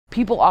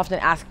People often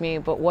ask me,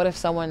 but what if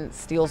someone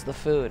steals the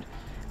food?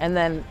 And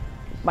then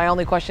my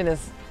only question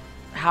is,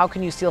 how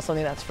can you steal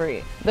something that's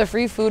free? The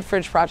Free Food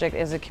Fridge Project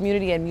is a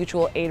community and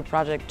mutual aid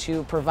project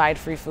to provide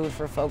free food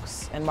for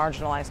folks in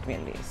marginalized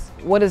communities.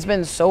 What has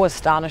been so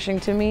astonishing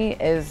to me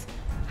is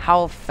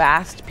how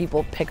fast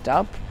people picked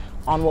up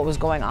on what was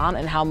going on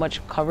and how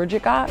much coverage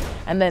it got,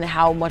 and then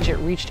how much it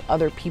reached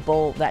other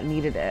people that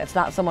needed it. It's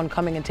not someone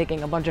coming and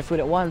taking a bunch of food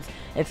at once,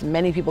 it's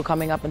many people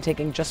coming up and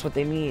taking just what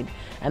they need.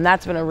 And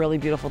that's been a really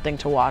beautiful thing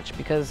to watch,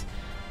 because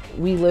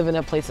we live in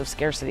a place of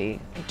scarcity.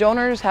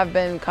 Donors have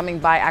been coming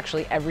by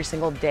actually every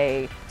single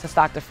day to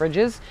stock the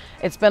fridges.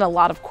 It's been a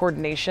lot of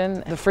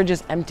coordination. The fridge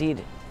is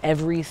emptied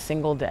every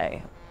single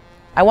day.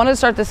 I wanted to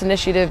start this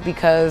initiative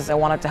because I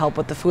wanted to help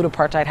with the food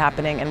apartheid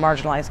happening in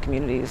marginalized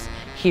communities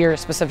here,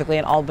 specifically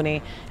in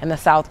Albany, in the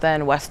South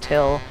End, West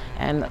Hill,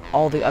 and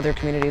all the other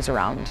communities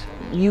around.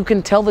 You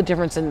can tell the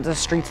difference in the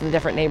streets in the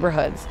different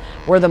neighborhoods,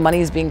 where the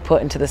money is being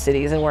put into the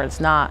cities and where it's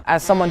not.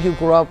 As someone who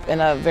grew up in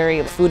a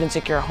very food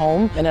insecure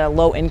home, in a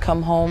low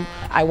income home,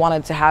 I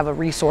wanted to have a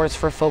resource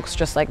for folks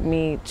just like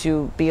me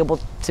to be able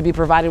to be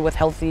provided with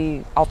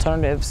healthy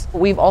alternatives.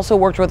 We've also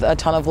worked with a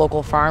ton of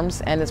local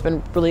farms, and it's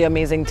been really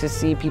amazing to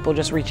see people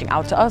just reaching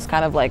out to us,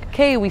 kind of like,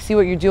 hey, we see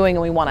what you're doing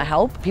and we want to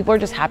help. People are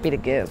just happy to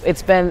give.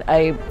 It's been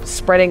a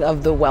spreading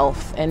of the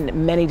wealth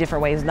in many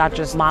different ways, not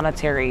just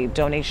monetary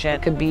donation.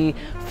 It could be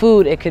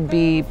food, it could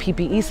be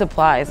PPE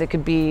supplies, it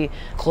could be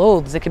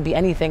clothes, it could be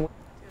anything.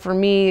 For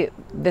me,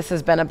 this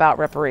has been about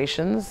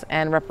reparations,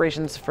 and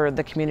reparations for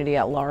the community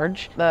at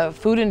large. The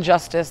food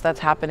injustice that's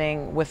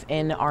happening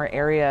within our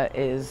area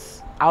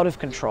is out of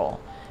control.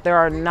 There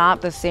are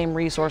not the same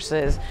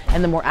resources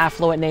in the more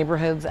affluent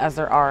neighborhoods as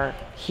there are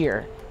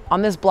here.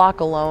 On this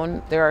block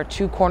alone, there are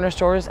 2 corner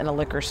stores and a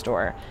liquor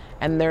store,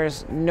 and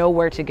there's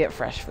nowhere to get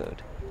fresh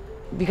food.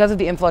 Because of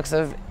the influx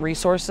of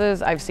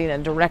resources, I've seen a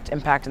direct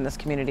impact in this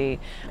community,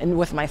 and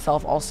with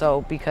myself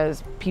also,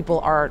 because people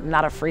are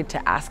not afraid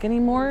to ask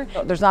anymore.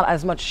 There's not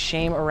as much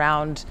shame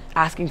around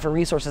asking for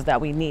resources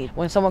that we need.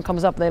 When someone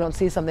comes up and they don't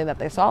see something that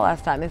they saw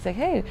last time, they say,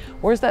 hey,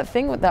 where's that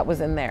thing that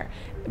was in there?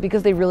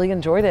 Because they really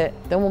enjoyed it,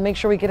 then we'll make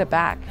sure we get it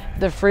back.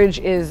 The fridge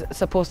is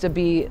supposed to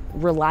be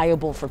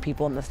reliable for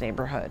people in this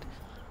neighborhood.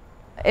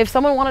 If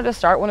someone wanted to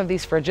start one of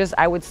these fridges,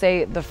 I would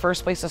say the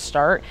first place to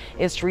start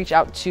is to reach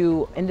out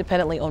to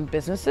independently owned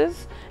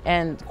businesses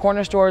and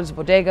corner stores,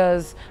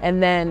 bodegas,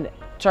 and then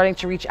starting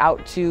to reach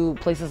out to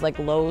places like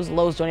Lowe's.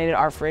 Lowe's donated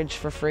our fridge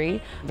for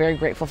free. Very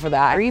grateful for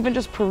that. Or even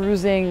just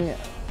perusing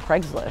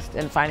Craigslist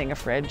and finding a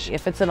fridge.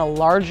 If it's in a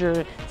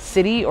larger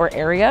city or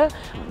area,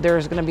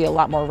 there's gonna be a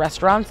lot more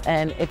restaurants,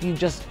 and if you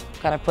just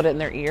kind of put it in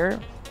their ear,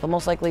 they'll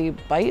most likely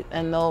bite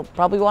and they'll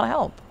probably wanna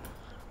help.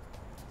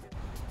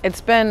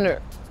 It's been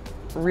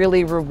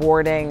really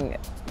rewarding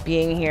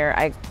being here.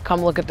 I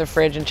come look at the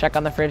fridge and check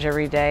on the fridge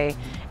every day,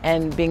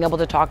 and being able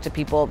to talk to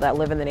people that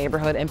live in the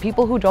neighborhood and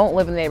people who don't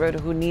live in the neighborhood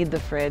who need the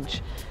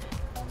fridge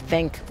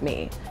thank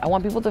me. I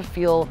want people to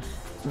feel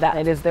that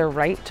it is their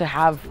right to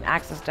have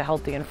access to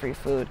healthy and free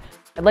food.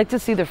 I'd like to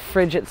see the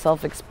fridge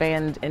itself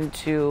expand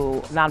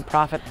into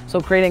nonprofit,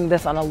 so creating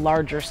this on a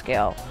larger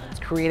scale,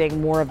 creating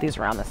more of these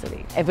around the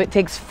city. If it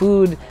takes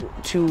food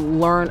to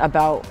learn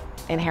about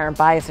inherent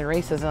bias and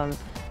racism,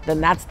 then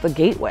that's the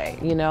gateway,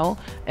 you know?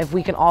 If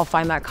we can all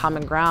find that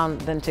common ground,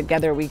 then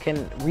together we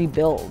can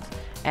rebuild,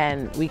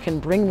 and we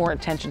can bring more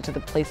attention to the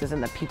places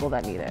and the people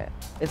that need it.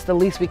 It's the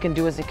least we can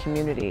do as a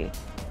community.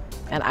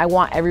 And I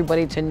want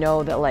everybody to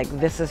know that, like,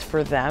 this is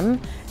for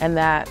them, and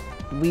that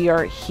we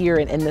are here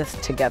and in this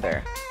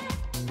together.